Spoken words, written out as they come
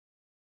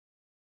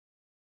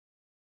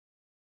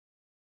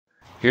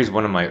Here's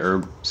one of my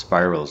herb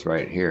spirals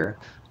right here.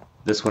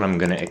 This one I'm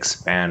going to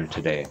expand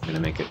today. I'm going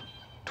to make it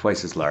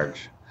twice as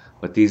large.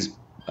 But these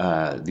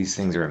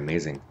things are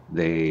amazing.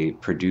 They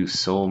produce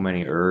so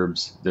many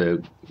herbs.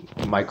 The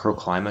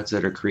microclimates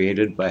that are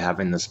created by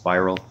having the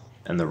spiral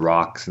and the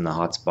rocks and the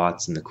hot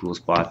spots and the cool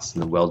spots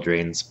and the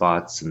well-drained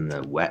spots and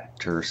the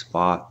wetter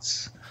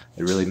spots.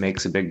 It really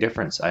makes a big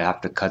difference. I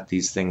have to cut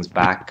these things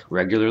back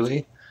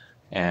regularly,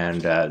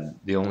 and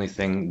the only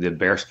thing, the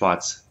bare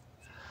spots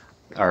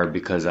are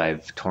because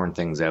I've torn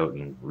things out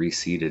and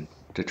reseeded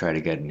to try to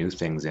get new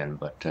things in,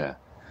 but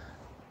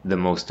the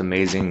most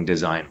amazing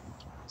design.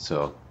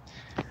 So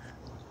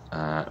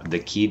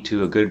the key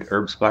to a good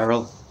herb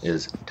spiral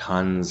is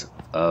tons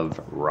of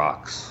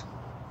rocks.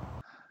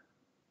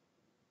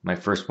 My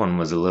first one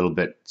was a little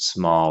bit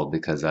small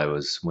because I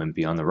was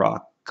wimpy on the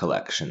rock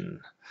collection.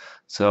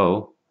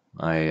 So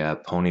I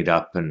ponied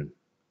up and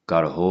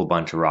got a whole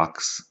bunch of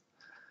rocks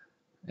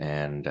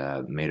and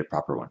made a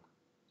proper one.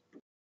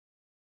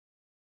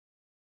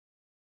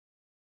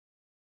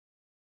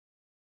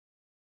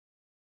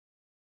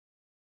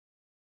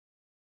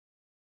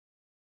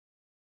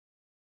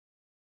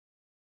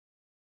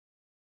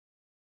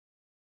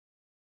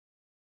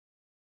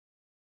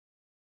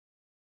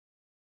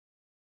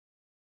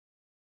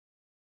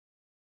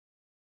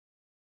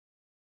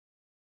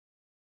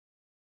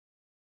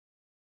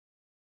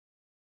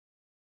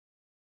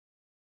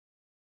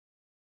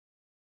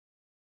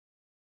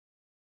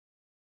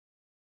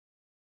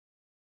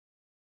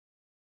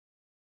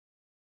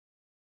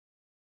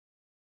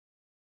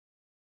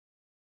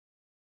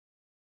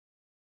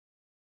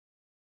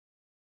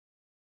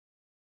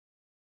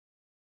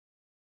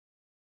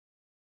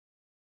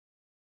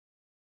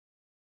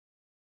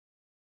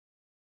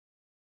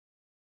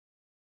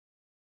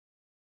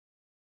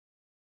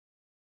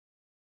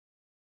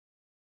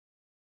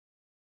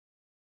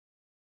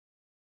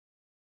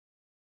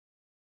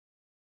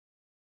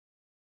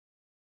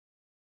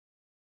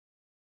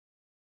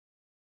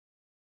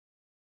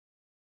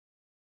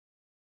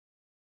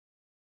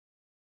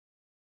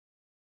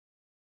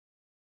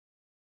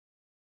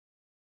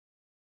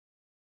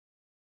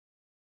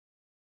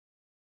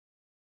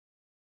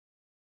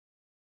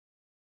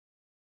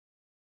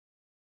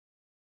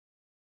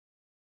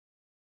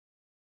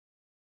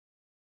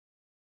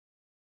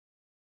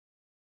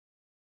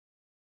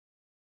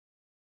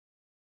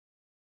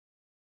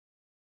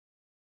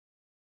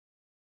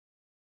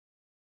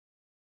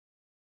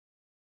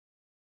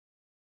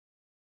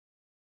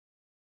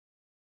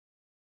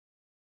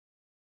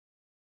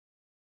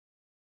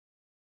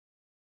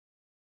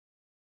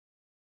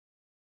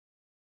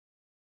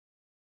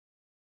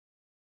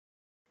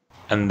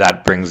 And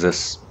that brings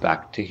us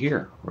back to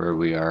here, where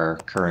we are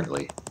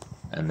currently.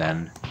 And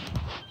then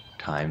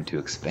time to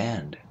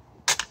expand.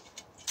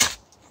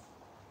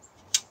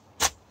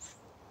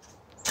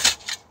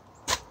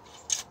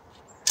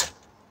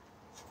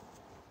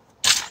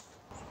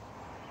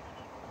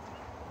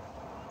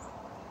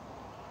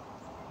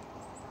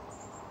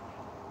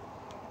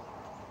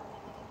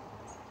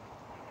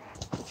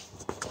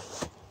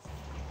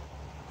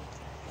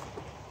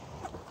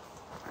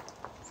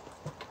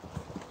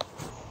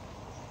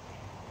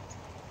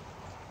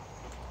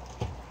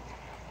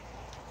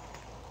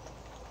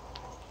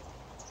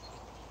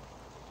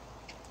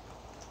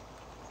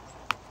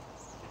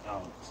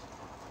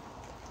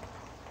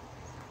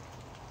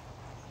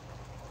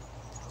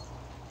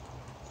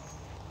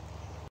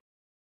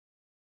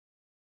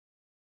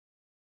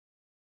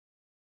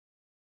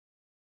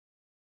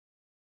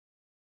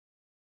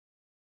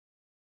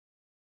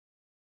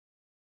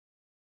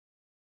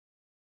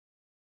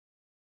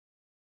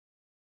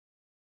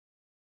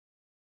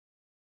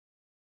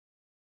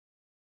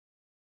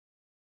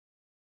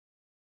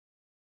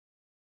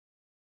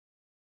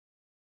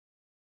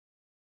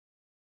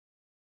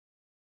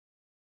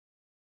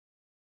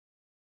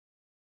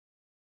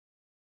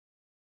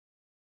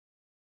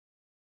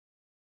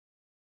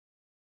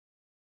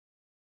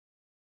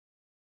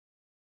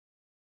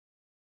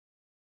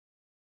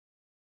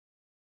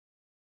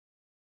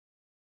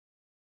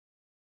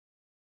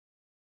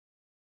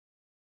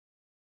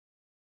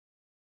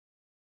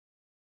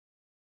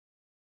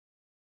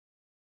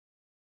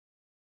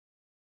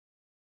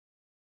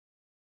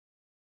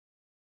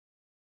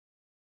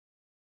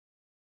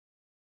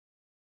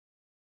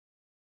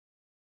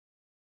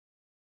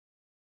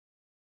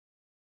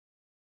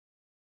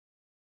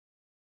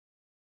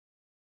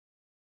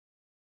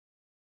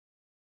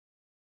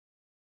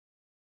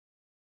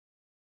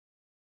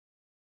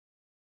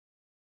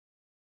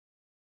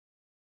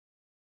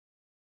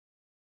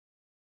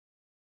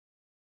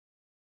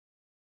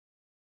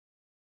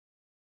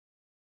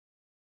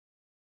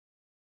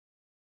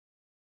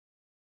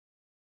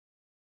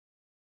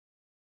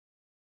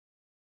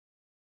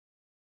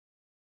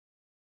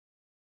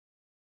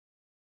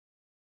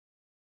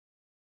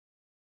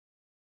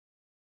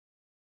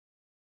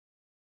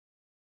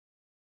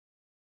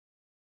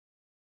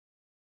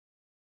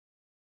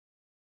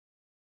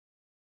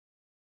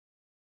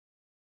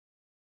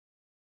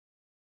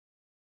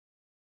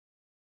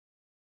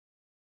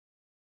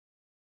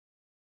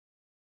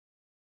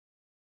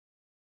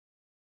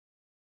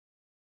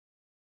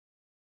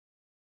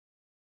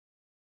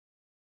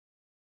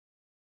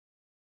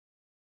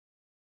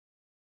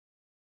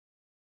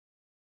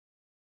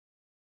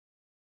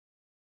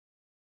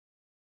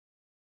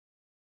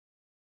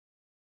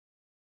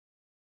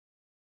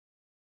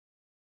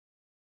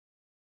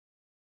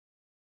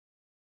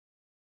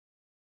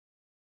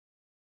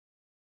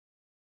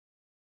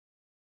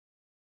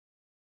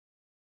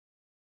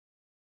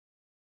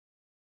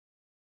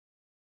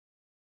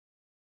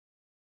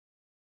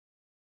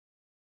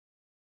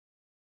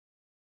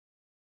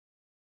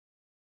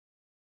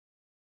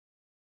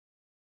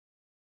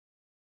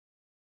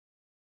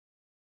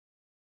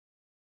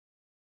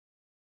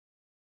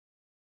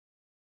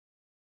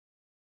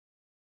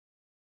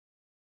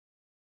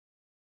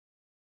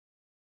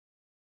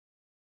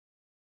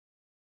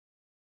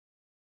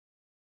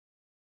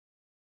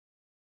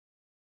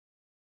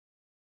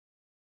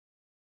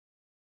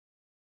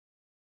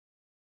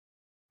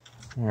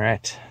 All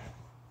right.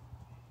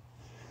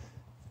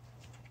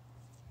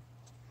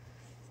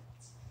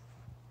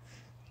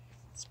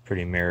 It's a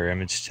pretty mirror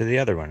image to the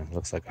other one. It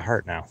looks like a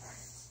heart now.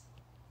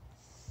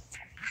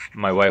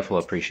 My wife will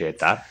appreciate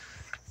that.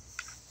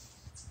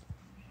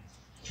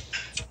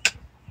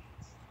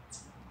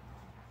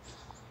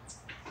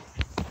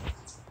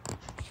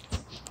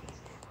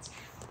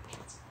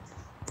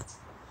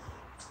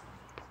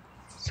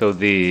 So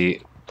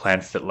the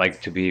plants that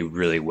like to be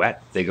really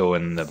wet, they go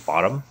in the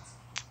bottom,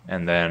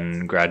 and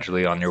then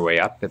gradually on your way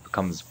up, it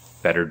becomes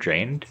better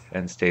drained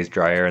and stays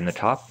drier in the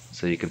top.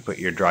 So you can put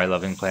your dry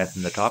loving plants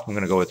in the top. I'm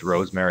going to go with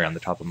rosemary on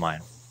the top of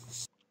mine.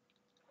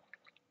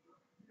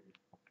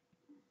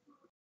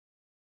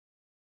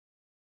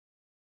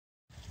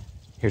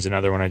 Here's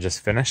another one I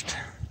just finished.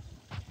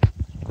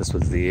 This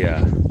was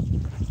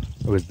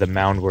the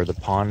mound where the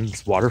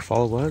pond's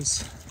waterfall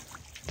was.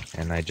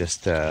 And I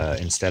just,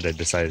 instead I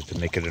decided to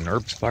make it an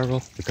herb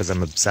spiral because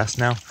I'm obsessed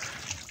now,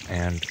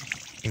 and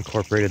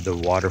incorporated the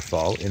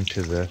waterfall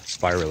into the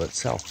spiral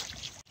itself.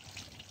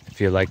 If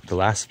you liked the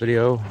last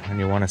video and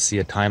you want to see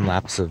a time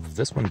lapse of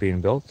this one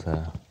being built,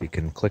 you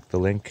can click the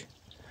link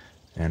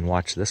and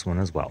watch this one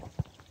as well.